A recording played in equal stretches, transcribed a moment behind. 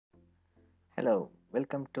Hello,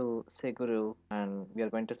 welcome to SecGuru, and we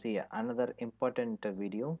are going to see another important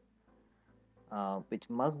video which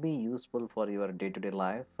must be useful for your day-to-day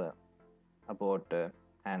life about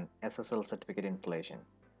an SSL certificate installation.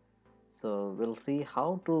 So we'll see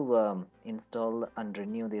how to install and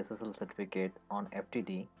renew the SSL certificate on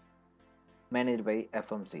FTD managed by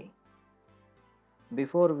FMC.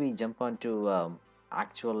 Before we jump onto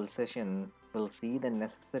actual session, we'll see the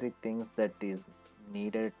necessary things that is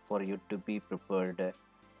needed for you to be prepared.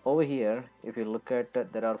 Over here, if you look at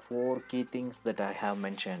there are four key things that I have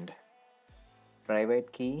mentioned: private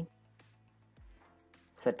key,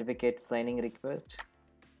 certificate signing request,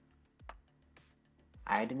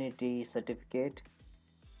 identity certificate,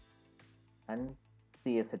 and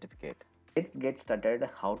CA certificate. Let's get started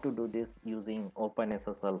how to do this using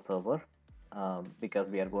openssl server because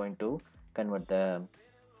we are going to convert the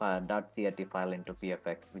 .crt file into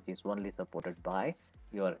pfx, which is only supported by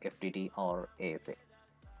your FTD or ASA.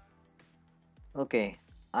 Okay,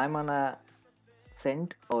 I'm on a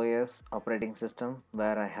CentOS operating system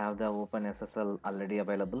where I have the openssl already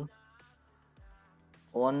available.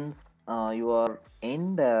 Once you are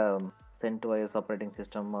in the CentOS operating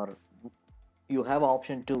system, or you have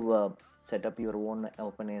option to set up your own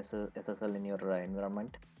openssl in your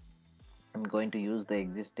environment. I'm going to use the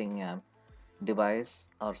existing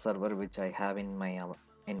device or server which I have in my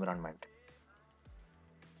environment.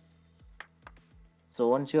 So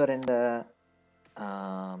once you are in the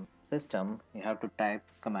system, you have to type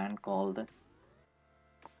command called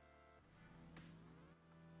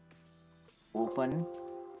openssl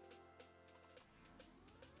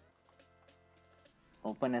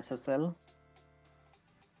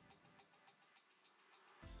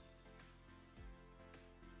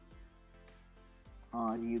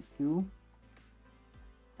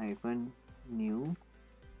ruq -new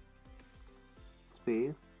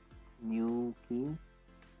space new key,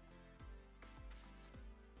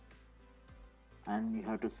 and you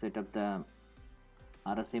have to set up the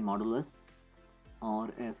RSA modulus or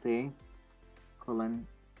SA colon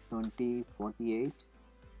 2048,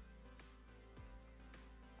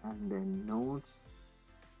 and then nodes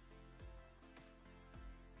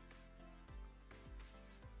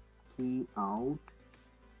key out,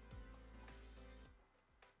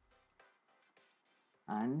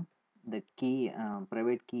 and the key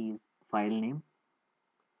private key is file name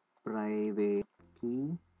private key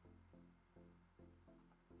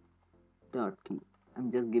dot key. I'm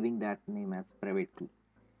just giving that name as private key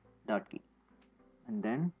dot key, and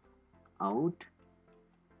then out,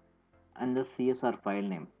 and the CSR file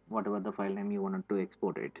name, whatever the file name you wanted to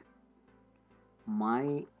export it, my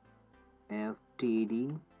FTD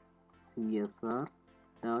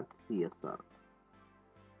CSR.csr.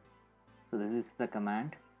 So this is the command.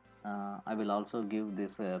 I will also give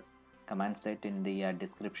this command set in the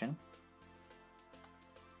description.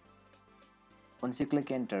 Once you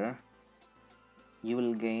click enter, you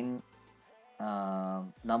will gain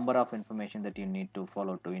number of information that you need to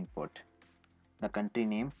follow to input: the country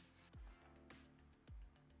name,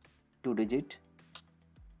 2-digit,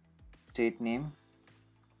 state name,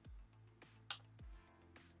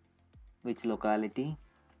 which locality,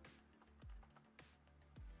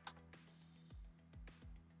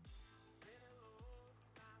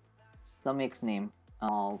 some X name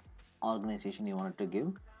of organization you wanted to give,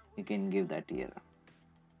 you can give that here.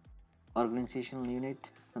 Organizational unit,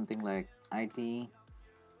 something like IT,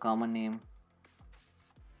 common name,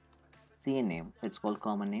 CA name, it's called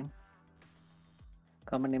common name.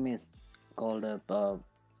 Common name is called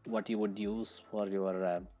what you would use for your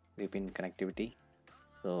VPN connectivity.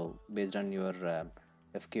 So based on your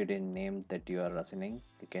FQD name that you are assigning,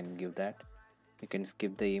 you can give that. You can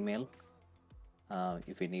skip the email.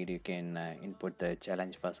 If you need, you can input the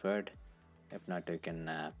challenge password. If not, you can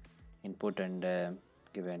input and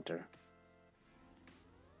give enter.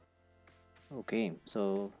 Okay,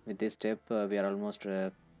 so with this step we are almost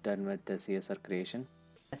done with the CSR creation.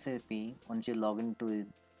 SAP, once you log into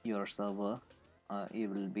your server, you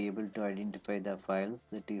will be able to identify the files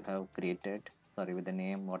that you have created, with the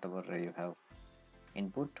name whatever you have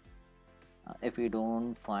input. If you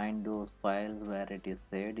don't find those files where it is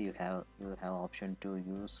said, you have option to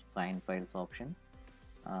use find files option.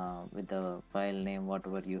 With the file name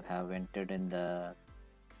whatever you have entered in the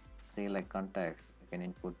like contacts, you can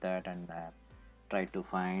input that and try to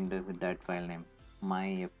find with that file name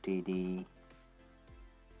my FTD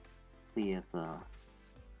CSR.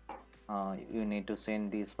 You need to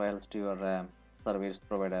send these files to your service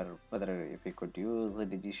provider, whether if you could use a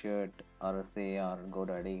DigiCert or say or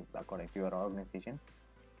GoDaddy according to your organization.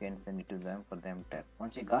 You can send it to them for them to.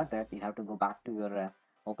 Once you got that, you have to go back to your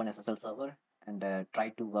OpenSSL server and try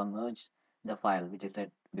to merge the file which I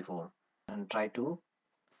said before, and try to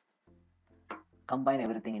combine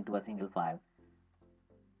everything into a single file.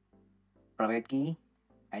 Private key,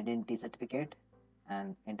 identity certificate,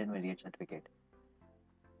 and intermediate certificate.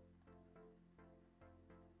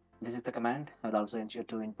 This is the command. I will also ensure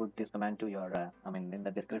to input this command to your in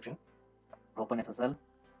the description. OpenSSL,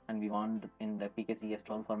 and we want in the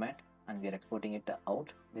pkey.key format, and we are exporting it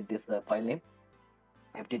out with this file name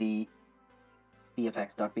FTD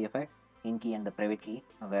pfx.pfx, inkey and the private key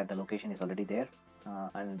where the location is already there,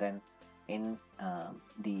 and then in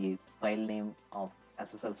the file name of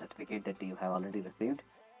SSL certificate that you have already received,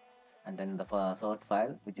 and then the cert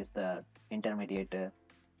file, which is the intermediate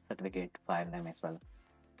certificate file name as well.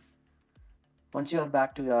 Once you are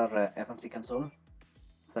back to your FMC console,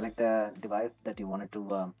 select the device that you wanted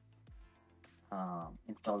to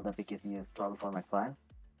install the pkey.key format file.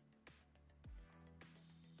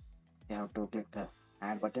 You have to click the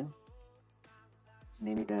add button,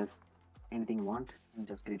 name it as anything you want. I'm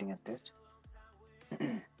just creating as test.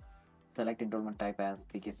 Select enrollment type as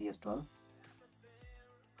pkey.key.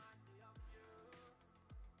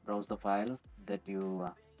 Browse the file that you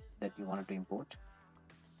wanted to import.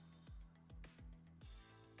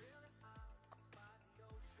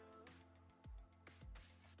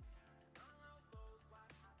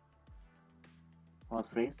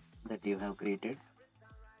 Passphrase that you have created.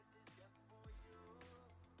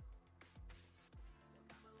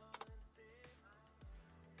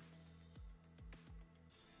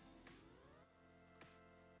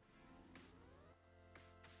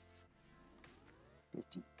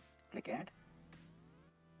 Just click add,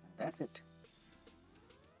 and that's it.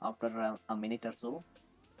 After a minute or so,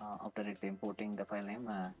 after it importing the file name,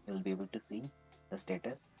 you'll be able to see the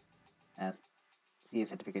status as CA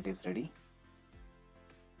certificate is ready.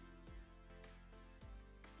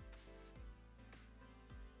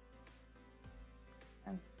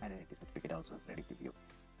 And identity certificate also is ready to view.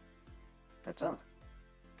 That's all.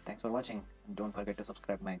 Thanks for watching. Don't forget to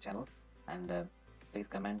subscribe my channel, and please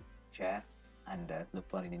comment, share, and look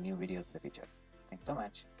for any new videos in the future. Thanks so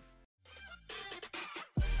much.